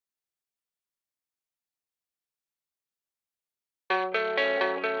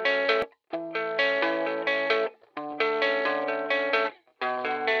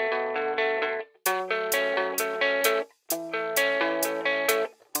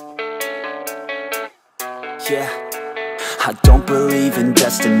Yeah, I don't believe in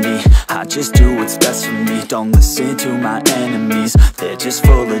destiny, I just do what's best for me. Don't listen to my enemies, they're just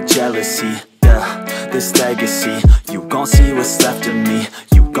full of jealousy. Yeah, this legacy, you gon' see what's left of me.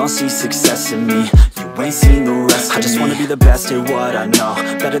 You gon' see success in me, you ain't seen the rest of me. I just wanna be the best at what I know,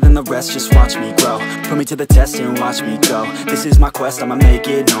 better than the rest, just watch me grow. Put me to the test and watch me go. This is my quest, I'ma make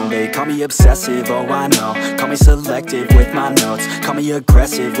it known. They call me obsessive, oh I know. Call me selective with my notes, call me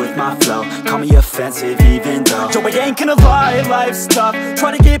aggressive with my flow, call me offensive even though yo, I ain't gonna lie, life's tough.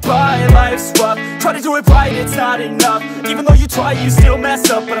 Try to get by, life's rough. Try to do it right, it's not enough. Even though you try, you still mess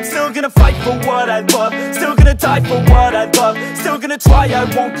up. But I'm still gonna fight for what I love, still gonna die for what I love, still gonna try, I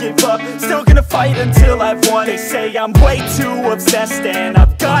won't give up, still gonna fight until I've won. They say I'm way too obsessed and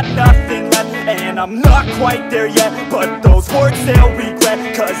I've got nothing left, and I'm not quite there yet, but those words they'll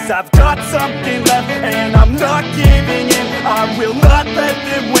regret, cause I've got something left and I'm not giving in. I will not let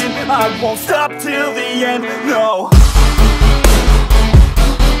them win, I won't stop till the end, no.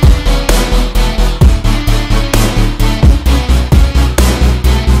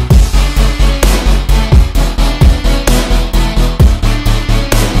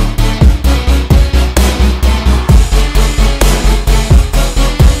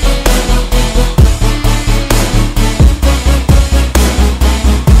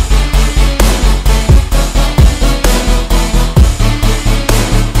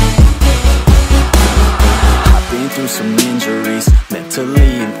 Some injuries,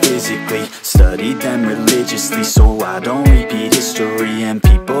 mentally and physically. Studied them religiously so I don't repeat history. And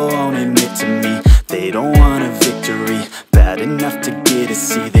people won't admit to me they don't want a victory bad enough to get a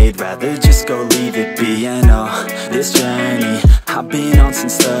C. They'd rather just go leave it be. And oh, this journey I've been on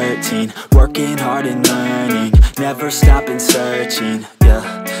since 13, working hard and learning, never stopping searching.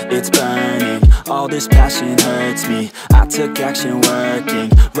 Yeah, it's burning, all this passion hurts me. I took action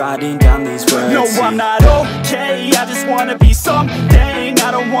working, writing down these words. No, I'm not okay, I just wanna be something.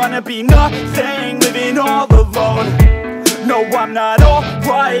 I don't wanna be nothing, living all alone. No, I'm not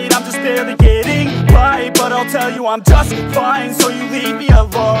alright, I'm just barely getting by. But I'll tell you I'm just fine, so you leave me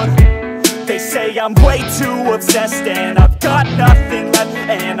alone. They say I'm way too obsessed and I've got nothing left,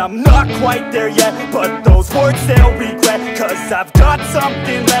 and I'm not quite there yet, but those words they'll regret, cause I've got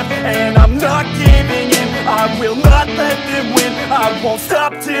something left and I'm not giving in. I will not let them win, I won't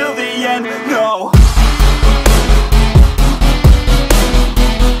stop till the end, no.